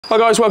Hi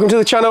guys, welcome to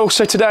the channel.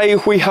 So today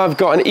we have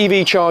got an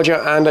EV charger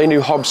and a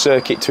new hob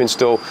circuit to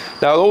install.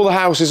 Now all the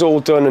house is all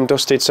done and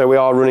dusted, so we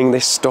are running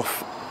this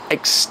stuff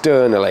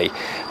externally.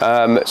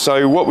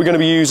 So what we're going to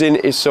be using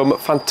is some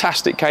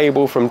fantastic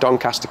cable from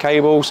Doncaster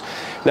cables.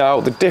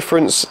 Now the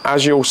difference,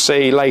 as you'll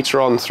see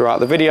later on throughout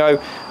the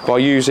video, by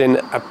using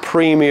a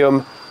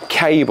premium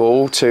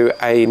cable to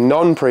a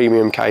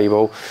non-premium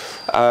cable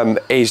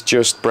is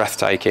just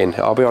breathtaking.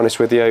 I'll be honest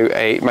with you,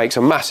 it makes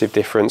a massive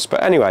difference.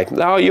 But anyway,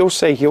 now you'll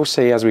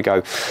see as we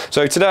go.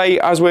 So today,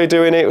 as we're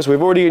doing it,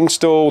 we've already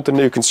installed the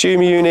new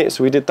consumer unit,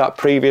 so we did that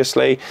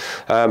previously.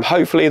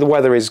 Hopefully the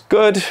weather is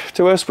good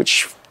to us,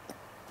 which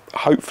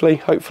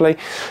hopefully.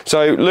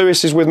 So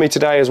Lewis is with me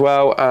today as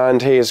well,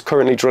 and he is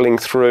currently drilling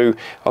through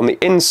on the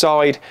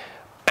inside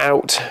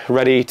out,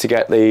 ready to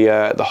get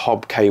the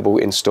hob cable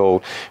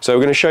installed. So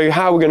we're going to show you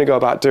how we're going to go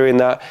about doing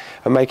that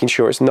and making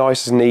sure it's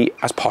nice as neat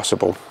as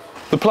possible.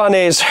 The plan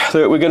is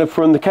that we're going to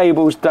run the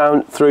cables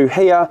down through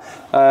here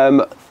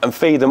and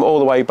feed them all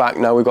the way back.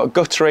 Now we've got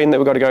guttering that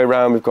we've got to go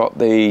around, we've got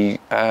the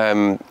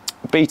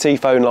BT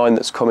phone line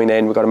that's coming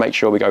in, we've got to make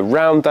sure we go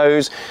round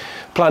those.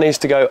 Plan is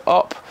to go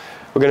up,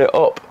 we're going to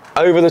up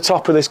over the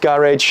top of this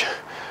garage,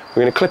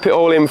 we're going to clip it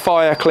all in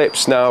fire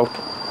clips. Now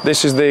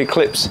this is the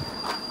clips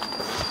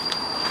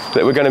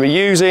that we're going to be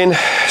using,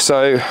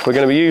 so we're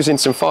going to be using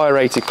some fire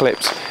rated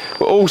clips.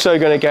 We're also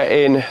going to get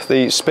in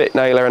the spit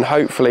nailer, and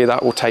hopefully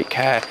that will take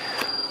care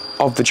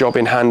of the job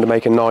in hand and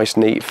make a nice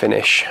neat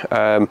finish,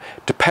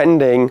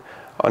 depending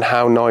on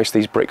how nice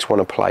these bricks want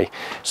to play.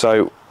 So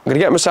I'm going to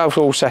get myself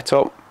all set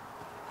up,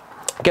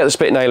 get the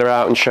spit nailer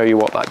out and show you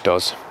what that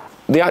does.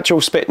 The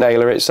actual spit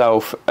nailer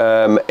itself,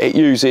 it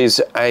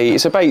uses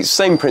it's about the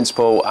same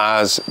principle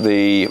as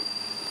the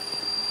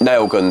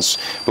nail guns,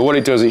 but what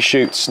it does, it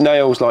shoots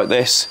nails like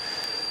this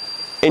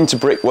into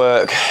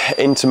brickwork,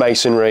 into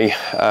masonry,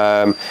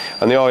 and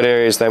the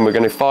idea is then we're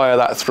going to fire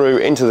that through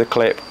into the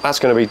clip. That's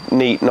going to be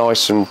neat,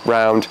 nice and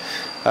round,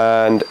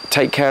 and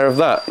take care of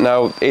that.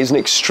 Now it's an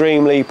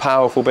extremely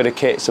powerful bit of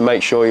kit, so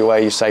make sure you wear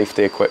your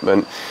safety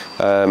equipment.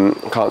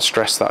 Can't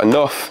stress that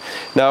enough.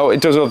 Now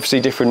it does obviously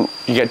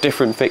you get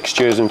different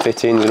fixtures and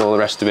fittings and all the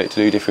rest of it to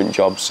do different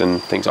jobs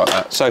and things like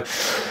that. So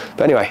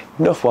but anyway,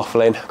 enough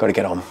waffling, got to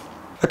get on.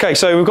 Okay,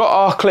 so we've got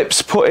our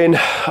clips put in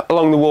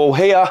along the wall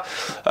here.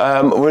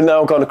 We're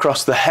now gone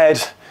across the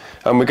head,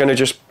 and we're going to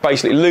just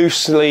basically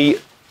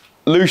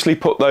loosely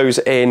put those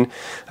in.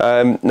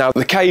 Now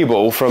the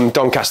cable from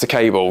Doncaster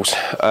cables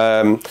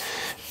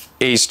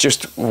is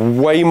just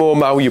way more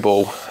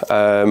malleable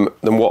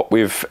than what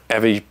we've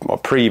ever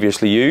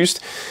previously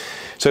used.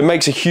 So it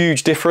makes a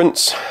huge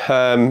difference,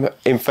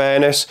 in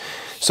fairness.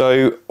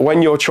 So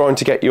when you're trying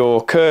to get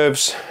your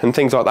curves and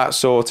things like that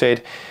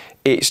sorted,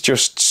 it's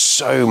just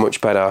so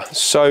much better,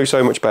 so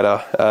much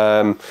better.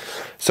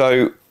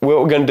 So what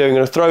we're going to do, I'm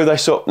going to throw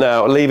this up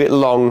now, leave it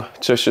long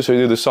just to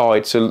the other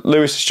side. So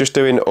Lewis is just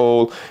doing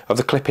all of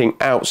the clipping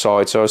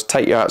outside, so I'll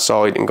take you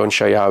outside and go and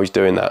show you how he's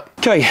doing that.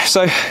 Okay,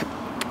 so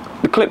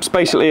the clips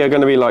basically are going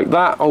to be like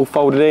that, all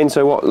folded in.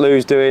 So what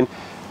Lou's doing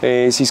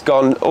is he's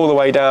gone all the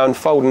way down,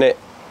 folding it,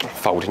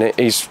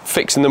 he's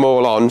fixing them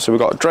all on. So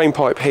we've got a drain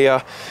pipe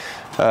here,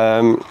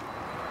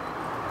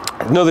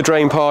 another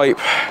drain pipe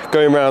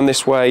going around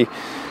this way,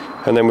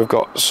 and then we've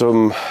got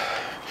some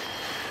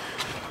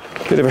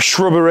bit of a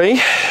shrubbery,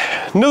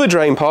 another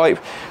drain pipe,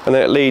 and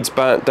then it leads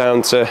back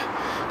down to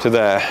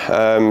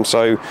there.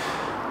 So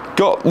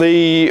got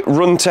the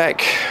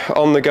Runtech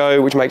on the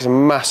go, which makes a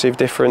massive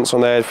difference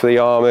on there for the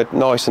armoured,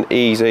 nice and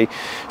easy.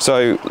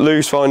 So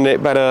Lou's finding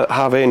it better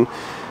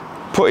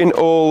putting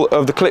all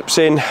of the clips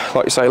in,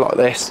 like you say, like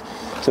this.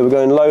 So we're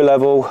going low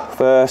level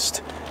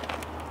first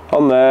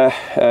on there,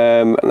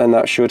 and then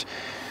that should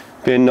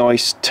be a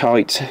nice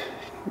tight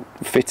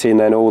fitting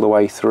then all the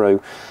way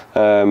through,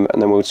 and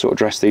then we'll sort of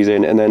dress these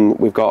in, and then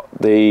we've got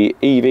the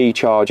EV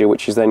charger,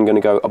 which is then going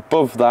to go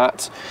above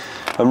that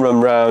and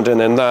run round, and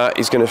then that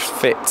is going to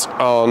fit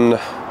on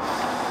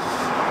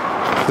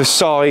the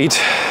side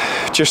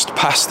just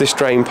past this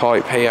drain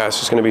pipe here.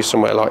 So it's going to be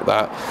somewhere like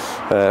that.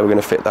 We're going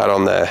to fit that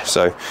on there.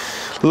 So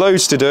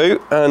loads to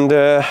do, and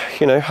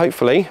you know,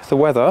 hopefully the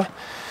weather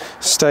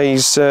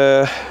stays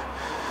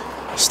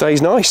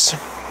nice.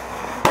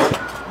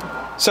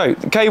 So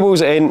the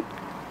cable's in,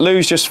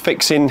 Lou's just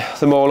fixing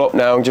them all up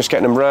now and just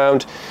getting them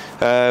round.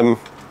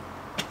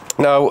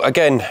 Now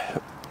again,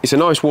 it's a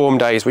nice warm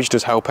day, which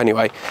does help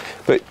anyway,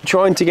 but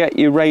trying to get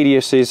your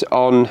radiuses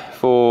on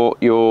for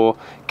your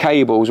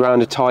cables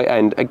around a tight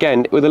end,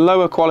 again with a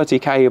lower quality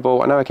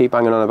cable, I know I keep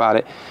banging on about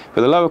it,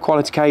 with a lower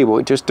quality cable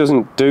it just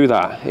doesn't do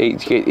that,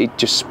 it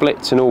just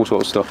splits and all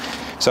sorts of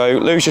stuff. So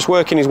Lou's just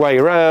working his way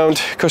around,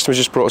 customer's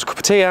just brought us a cup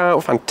of tea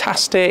out,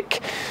 fantastic.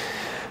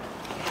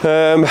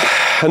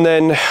 And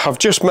then I've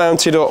just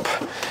mounted up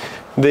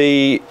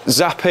the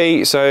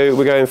zappy, so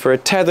we're going for a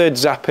tethered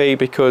zappy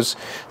because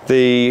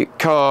the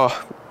car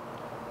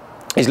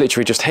is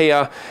literally just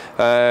here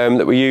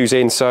that we're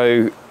using,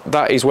 so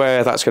that is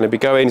where that's going to be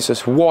going. It's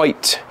this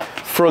white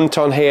front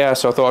on here,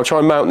 so I thought I'll try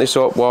and mount this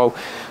up while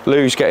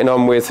Lou's getting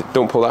on with,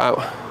 don't pull that out,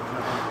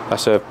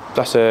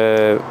 That's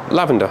a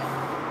lavender.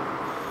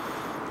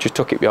 Just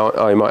tuck it behind.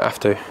 Oh, you might have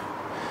to.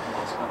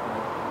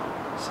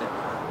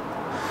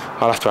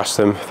 I'll have to ask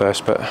them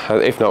first, but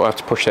if not, we'll have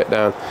to push it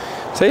down.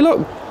 See,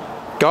 look,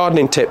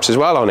 gardening tips as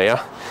well on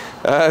here.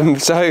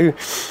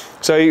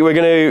 So we're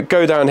going to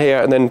go down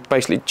here, and then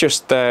basically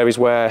just there is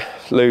where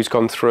Lou's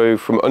gone through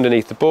from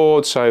underneath the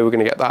board, so we're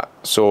going to get that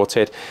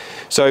sorted.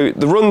 So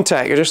the Run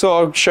Tech, I just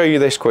thought I'd show you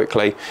this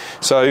quickly.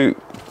 So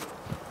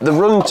the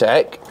Run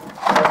Tech,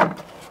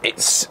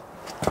 it's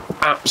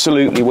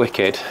absolutely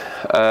wicked.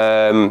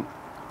 Run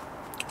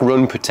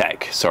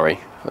Protect, sorry,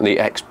 the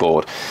X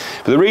board.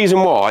 But the reason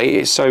why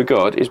it's so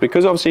good is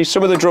because obviously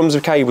some of the drums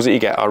of cables that you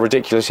get are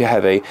ridiculously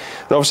heavy,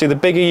 and obviously the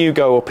bigger you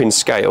go up in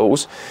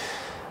scales,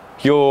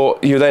 you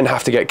then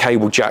have to get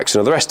cable jacks and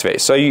all the rest of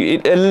it. So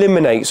it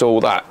eliminates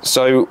all that.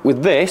 So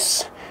with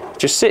this, it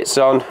just sits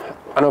on,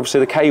 and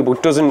obviously the cable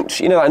doesn't,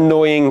 you know, that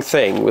annoying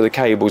thing with the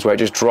cables where it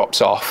just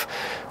drops off.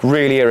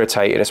 Really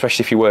irritating,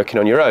 especially if you're working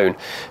on your own.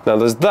 Now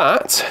there's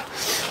that,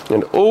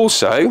 and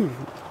also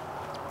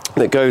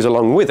that goes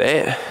along with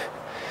it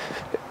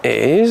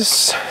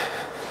is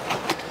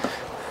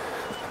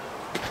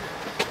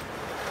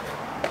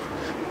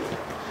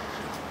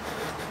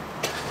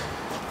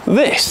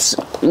this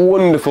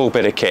wonderful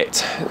bit of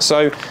kit.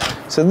 So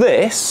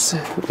this,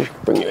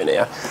 just bring you in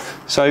here.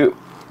 So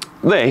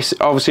this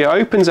obviously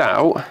opens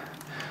out,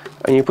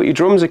 and you put your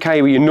drums of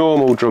cable, your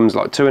normal drums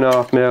like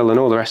 2.5mm and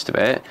all the rest of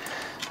it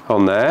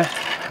on there,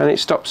 and it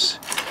stops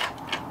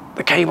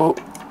the cable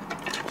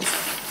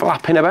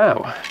flapping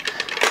about.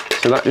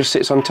 So that just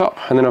sits on top,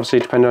 and then obviously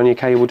depending on your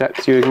cable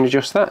depth you can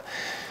adjust that.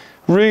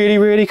 Really,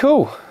 really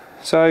cool.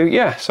 So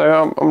yeah,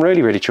 so I'm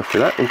really, really chuffed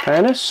with that, in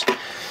fairness.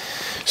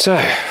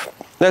 So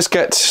let's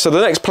get, so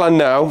the next plan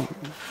now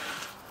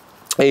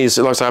is,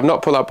 like I say, I've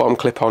not put that bottom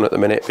clip on at the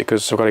minute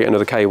because I've got to get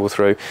another cable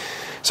through.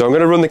 So I'm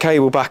going to run the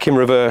cable back in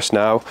reverse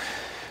now.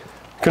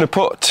 I'm going to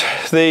put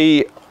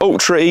the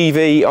Ultra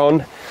EV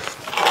on.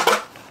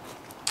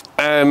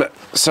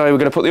 So we're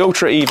going to put the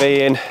Ultra EV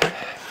in,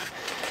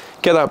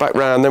 get that back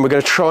round, then we're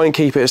going to try and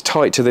keep it as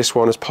tight to this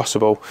one as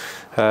possible,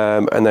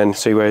 and then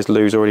see where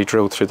Lou's already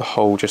drilled through the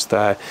hole just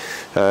there.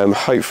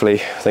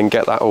 Hopefully then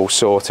get that all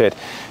sorted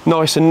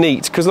nice and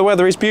neat, because the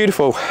weather is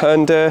beautiful,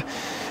 and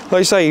like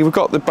I say, we've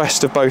got the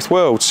best of both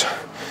worlds,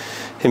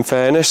 in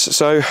fairness.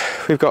 So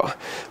we've got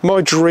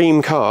my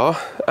dream car,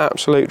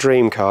 absolute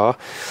dream car,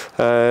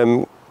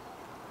 here,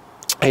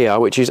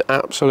 which is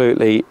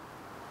absolutely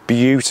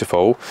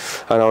beautiful,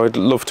 and I would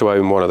love to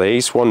own one of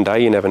these one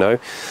day, you never know.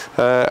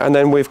 And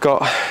then we've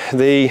got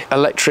the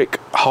electric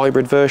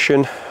hybrid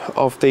version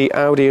of the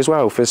Audi as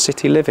well for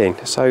city living,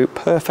 so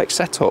perfect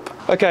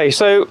setup. Okay,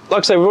 so like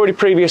I said, we've already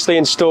previously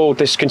installed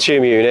this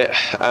consumer unit,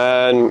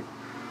 and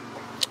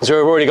so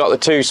we've already got the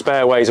two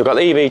spare ways. We've got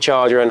the EV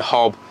charger and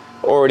hob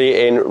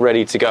already in,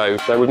 ready to go.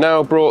 So we've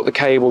now brought the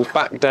cables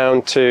back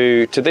down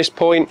to this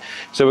point,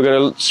 so we're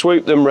going to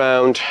swoop them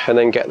round and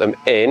then get them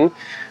in,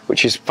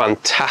 which is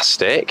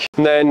fantastic.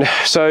 And then,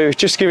 so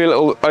just to give you a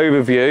little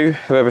overview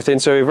of everything,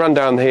 so we've run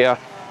down here,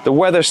 the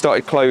weather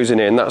started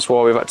closing in, that's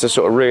why we've had to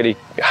sort of really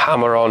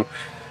hammer on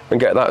and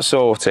get that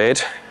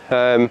sorted.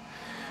 So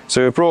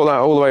we've brought that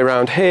all the way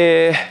around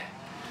here,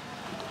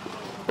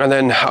 and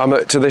then I'm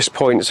up to this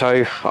point,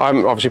 so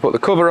I'm obviously put the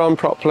cover on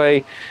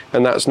properly,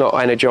 and that's not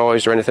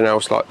energized or anything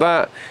else like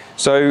that.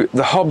 So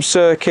the hob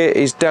circuit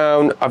is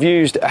down. I've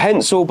used a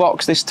Hensel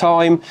box this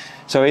time,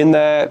 so in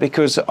there,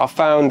 because I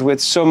found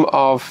with some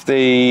of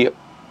the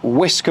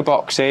whisker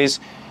boxes,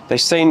 they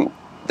seem,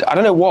 I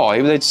don't know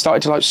why, but they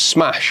started to like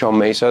smash on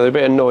me, so they're a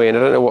bit annoying. I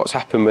don't know what's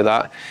happened with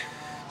that.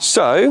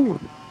 So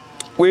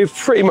we're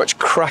pretty much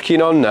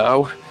cracking on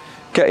now,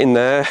 getting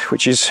there,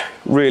 which is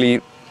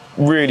really,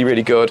 really,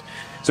 really good.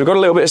 So we've got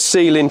a little bit of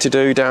sealing to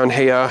do down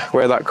here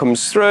where that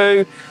comes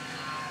through,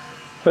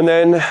 and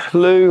then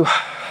Lou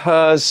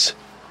has,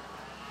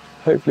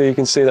 hopefully you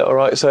can see that all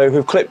right, so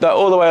we've clipped that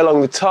all the way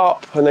along the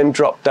top and then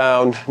dropped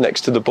down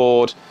next to the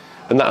board,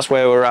 and that's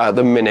where we're at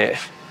the minute.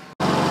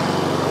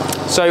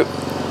 So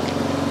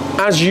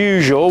as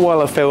usual,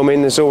 while I'm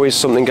filming, there's always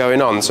something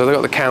going on. So they've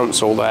got the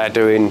council there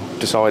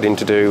deciding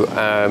to do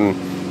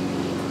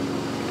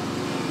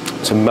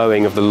some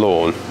mowing of the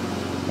lawn.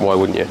 Why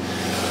wouldn't you?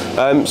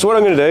 So what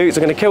I'm going to do is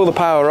I'm going to kill the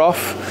power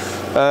off,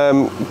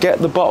 get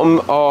the bottom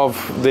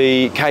of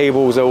the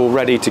cables all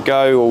ready to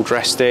go, all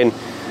dressed in.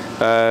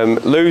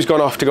 Lou's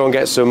gone off to go and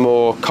get some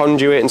more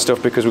conduit and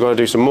stuff, because we've got to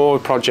do some more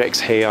projects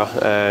here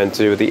and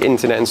to do with the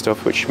internet and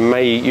stuff, which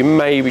you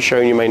may be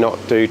shown, you may not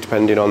do,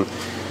 depending on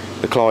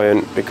the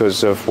client,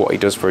 because of what he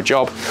does for a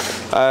job.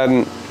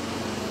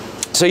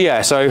 So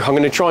yeah, so I'm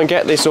going to try and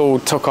get this all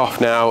took off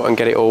now and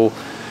get it all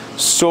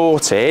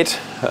sorted,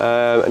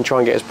 and try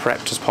and get as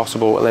prepped as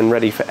possible and then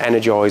ready for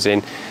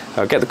energizing.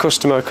 Get the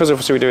customer, because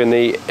obviously we're doing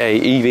the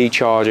EV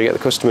charger, get the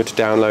customer to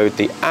download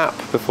the app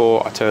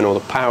before I turn all the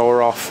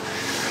power off.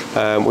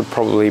 Would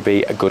probably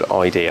be a good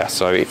idea.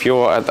 So if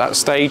you're at that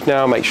stage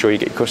now, make sure you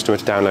get your customer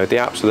to download the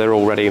app so they're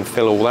all ready and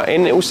fill all that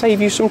in. It will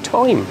save you some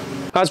time.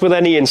 As with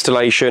any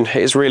installation,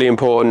 it's really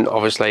important,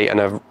 obviously, and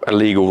a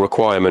legal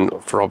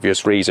requirement for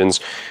obvious reasons,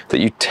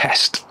 that you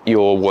test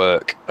your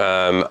work,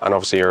 and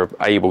obviously you're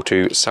able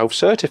to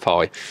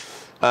self-certify.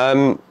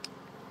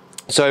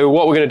 So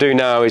what we're going to do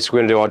now is we're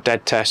going to do our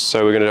dead test.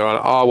 So we're going to do an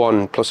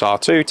R1 plus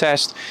R2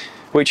 test,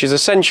 which is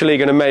essentially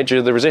going to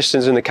measure the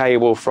resistance in the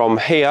cable from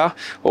here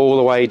all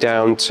the way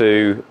down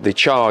to the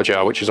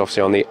charger, which is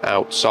obviously on the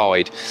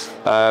outside.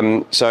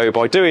 So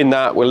by doing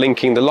that, we're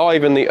linking the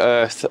live and the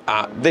earth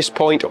at this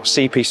point, or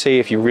CPC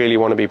if you really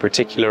want to be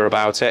particular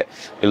about it,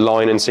 your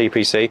line and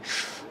CPC.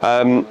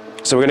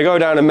 So we're going to go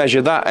down and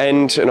measure that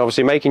end, and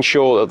obviously making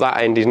sure that that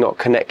end is not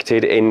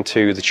connected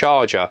into the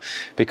charger,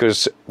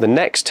 because the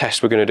next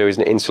test we're going to do is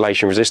an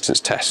insulation resistance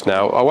test.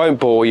 Now, I won't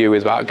bore you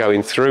with about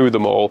going through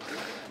them all,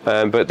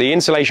 but the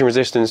insulation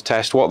resistance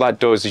test, what that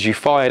does is you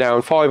fire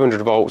down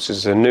 500 volts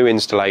as a new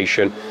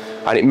installation,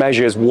 and it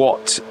measures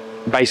what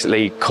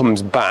basically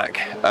comes back,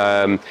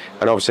 and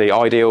obviously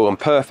ideal and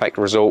perfect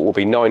result will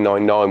be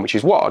 999, which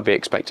is what I'd be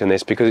expecting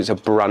this, because it's a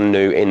brand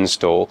new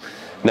install.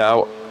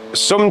 Now,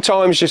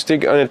 sometimes, just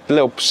a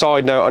little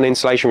side note on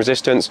insulation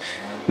resistance,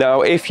 now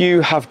if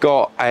you have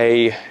got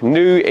a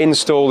new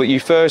install that you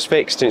first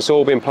fixed and it's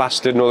all been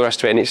plastered and all the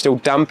rest of it, and it's still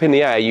damp in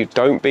the air, you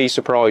don't be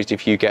surprised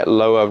if you get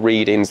lower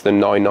readings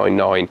than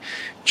 999,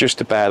 just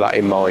to bear that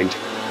in mind.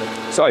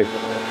 So,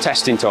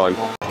 testing time.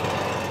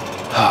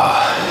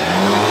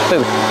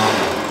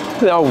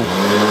 I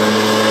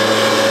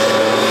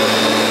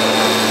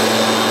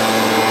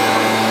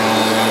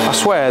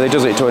swear he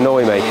does it to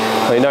annoy me.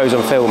 He knows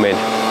I'm filming.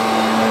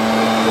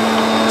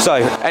 So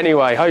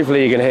anyway,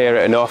 hopefully you can hear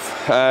it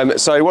enough.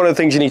 So one of the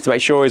things you need to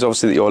make sure is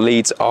obviously that your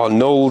leads are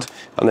nulled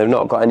and they've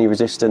not got any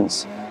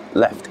resistance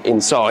left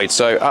inside.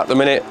 So at the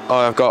minute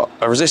I've got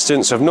a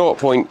resistance of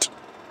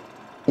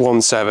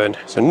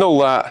 0.17. So null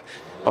that.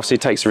 Obviously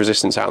it takes the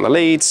resistance out on the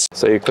leads.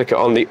 So you click it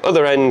on the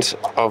other end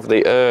of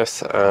the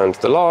earth and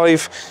the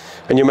live,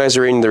 and you're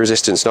measuring the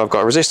resistance. And I've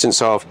got a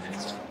resistance of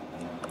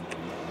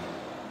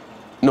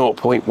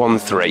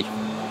 0.13.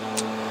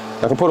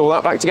 I can put all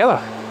that back together.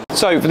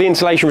 So for the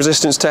insulation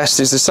resistance test,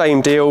 is the same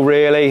deal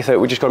really, that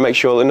we just got to make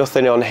sure that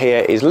nothing on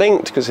here is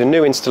linked, because it's a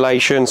new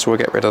installation, so we'll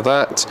get rid of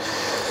that.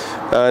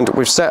 And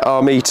we've set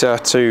our meter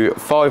to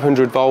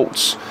 500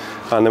 volts,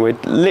 and then we're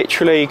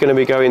literally going to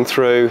be going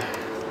through,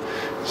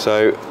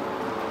 so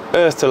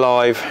earth to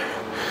live,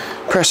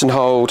 press and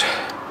hold,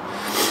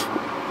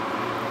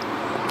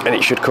 and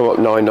it should come up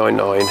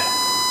 999.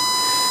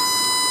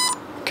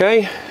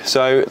 Okay,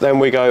 so then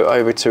we go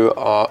over to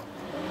our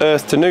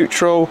earth to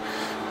neutral,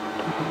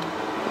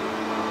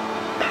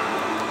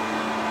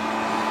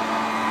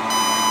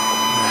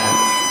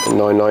 and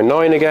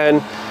 999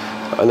 again,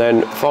 and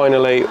then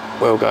finally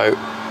we'll go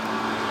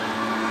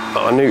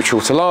our neutral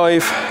to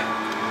live,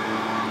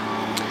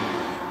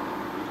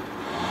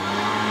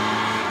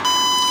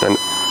 and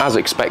as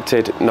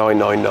expected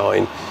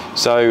 999.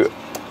 So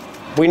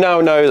we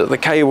now know that the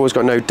cable has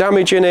got no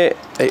damage in it,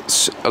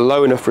 it's a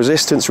low enough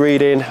resistance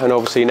reading, and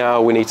obviously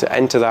now we need to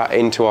enter that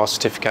into our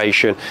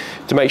certification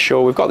to make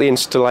sure we've got the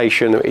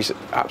installation that is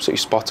absolutely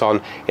spot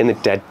on in the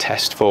dead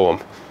test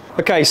form.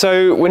 Okay,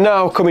 so we're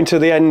now coming to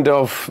the end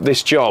of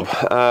this job.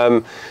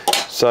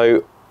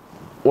 So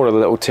one of the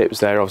little tips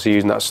there, obviously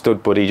using that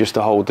stud buddy just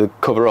to hold the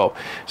cover up.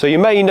 So you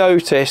may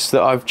notice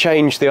that I've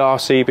changed the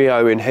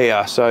RCBO in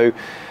here. So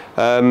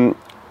and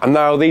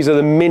now these are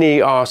the mini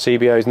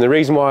RCBOs, and the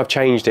reason why I've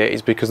changed it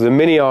is because the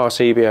mini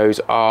RCBOs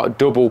are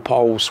double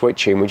pole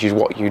switching, which is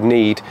what you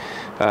need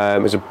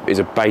is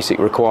a basic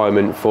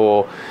requirement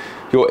for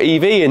your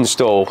EV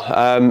install.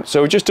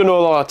 So we've just done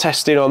all our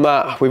testing on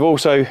that. We've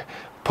also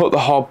put the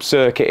hob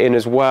circuit in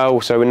as well,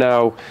 so we're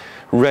now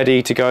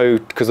ready to go,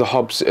 because the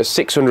hob's a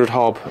 600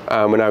 hob,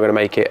 we're now going to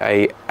make it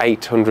a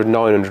 800,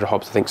 900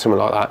 hobs, I think, something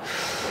like that.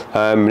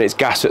 And it's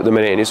gas at the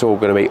minute, and it's all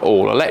going to be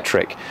all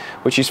electric,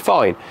 which is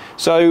fine.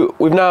 So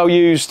we've now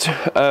used,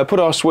 put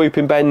our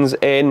swooping bends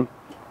in,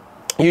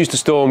 used the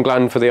storm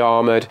gland for the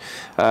armoured,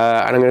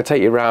 and I'm going to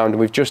take you around, and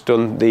we've just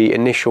done the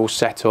initial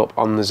setup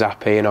on the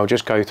Zappi, and I'll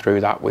just go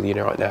through that with you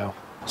right now.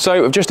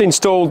 So I've just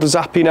installed the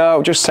Zappi now,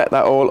 just set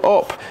that all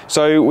up.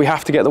 So we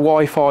have to get the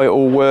Wi-Fi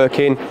all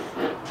working.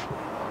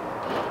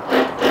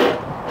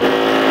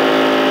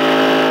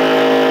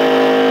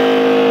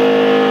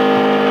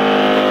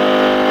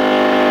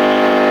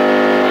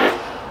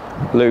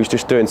 Lou's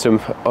just doing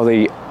some of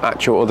the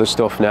actual other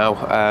stuff now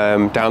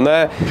down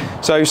there.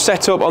 So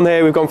setup on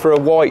here, we've gone for a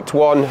white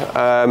one.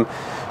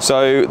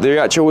 So the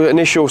actual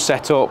initial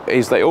setup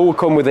is they all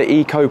come with the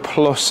Eco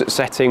Plus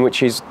setting,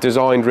 which is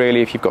designed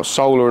really if you've got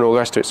solar and all the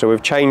rest of it. So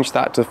we've changed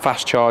that to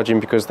fast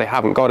charging because they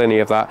haven't got any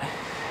of that,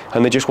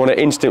 and they just want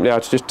to instantly be able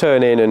to just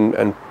turn in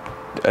and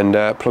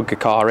plug the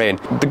car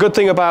in. The good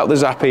thing about the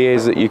Zappi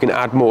is that you can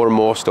add more and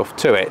more stuff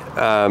to it,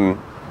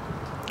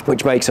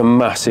 which makes a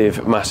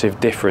massive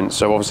difference.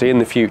 So obviously in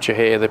the future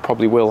here they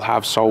probably will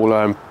have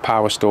solar and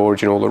power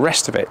storage and all the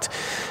rest of it,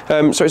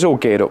 so it's all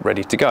geared up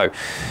ready to go.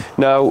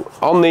 Now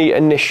on the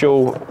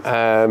initial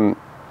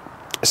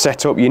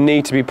set up, you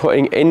need to be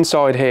putting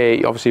inside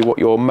here obviously what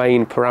your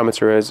main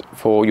parameter is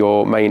for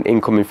your main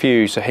incoming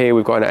fuse. So here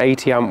we've got an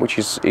 80 amp, which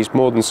is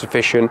more than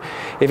sufficient.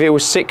 If it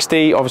was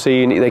 60,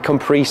 obviously they come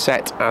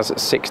preset as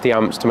 60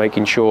 amps to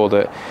making sure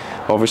that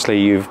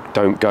obviously you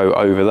don't go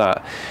over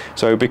that.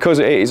 So because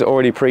it is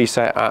already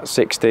preset at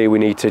 60, we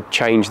need to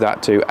change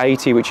that to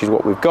 80, which is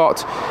what we've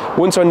got.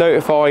 Once I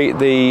notify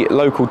the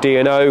local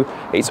DNO,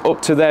 it's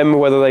up to them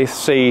whether they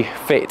see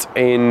fit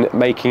in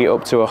making it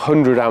up to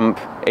 100 amp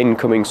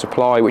incoming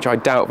supply, which I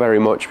doubt very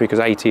much, because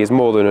 80 is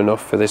more than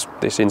enough for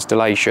this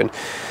installation.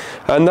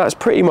 And that's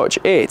pretty much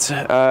it.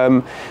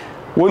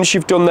 Once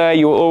you've done there,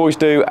 you'll always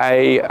do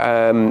a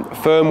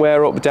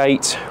firmware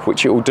update,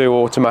 which it will do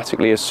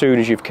automatically as soon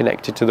as you've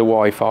connected to the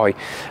Wi-Fi.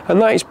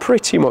 And that is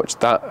pretty much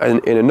that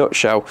in a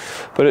nutshell.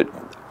 But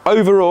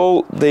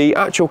overall, the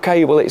actual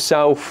cable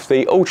itself,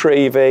 the Ultra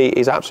EV,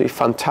 is absolutely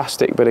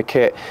fantastic bit of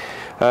kit.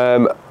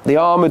 The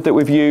armoured that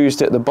we've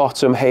used at the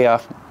bottom here,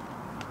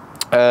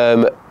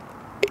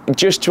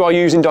 just by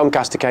using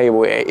Doncaster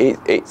cable, it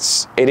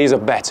is a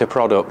better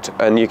product,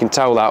 and you can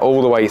tell that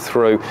all the way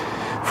through,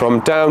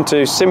 from down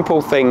to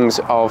simple things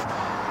of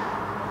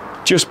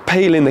just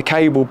peeling the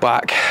cable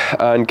back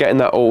and getting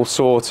that all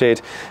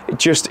sorted. It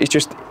just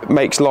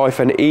makes life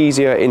an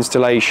easier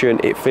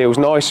installation. It feels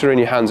nicer in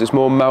your hands. It's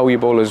more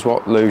malleable, as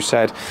what Lou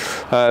said,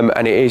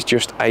 and it is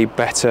just a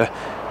better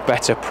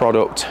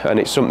product, and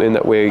it's something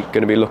that we're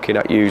going to be looking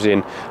at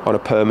using on a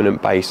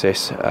permanent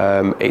basis.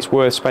 It's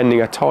worth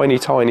spending a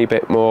tiny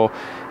bit more.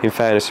 In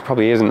fairness, it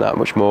probably isn't that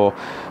much more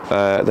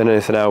than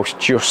anything else,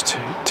 just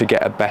to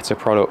get a better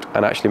product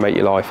and actually make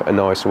your life a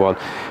nicer one.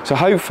 So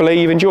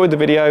hopefully you've enjoyed the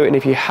video, and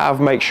if you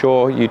have, make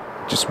sure you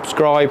just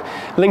subscribe.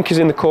 Link is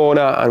in the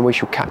corner, and we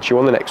shall catch you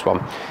on the next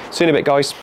one. See you in a bit, guys.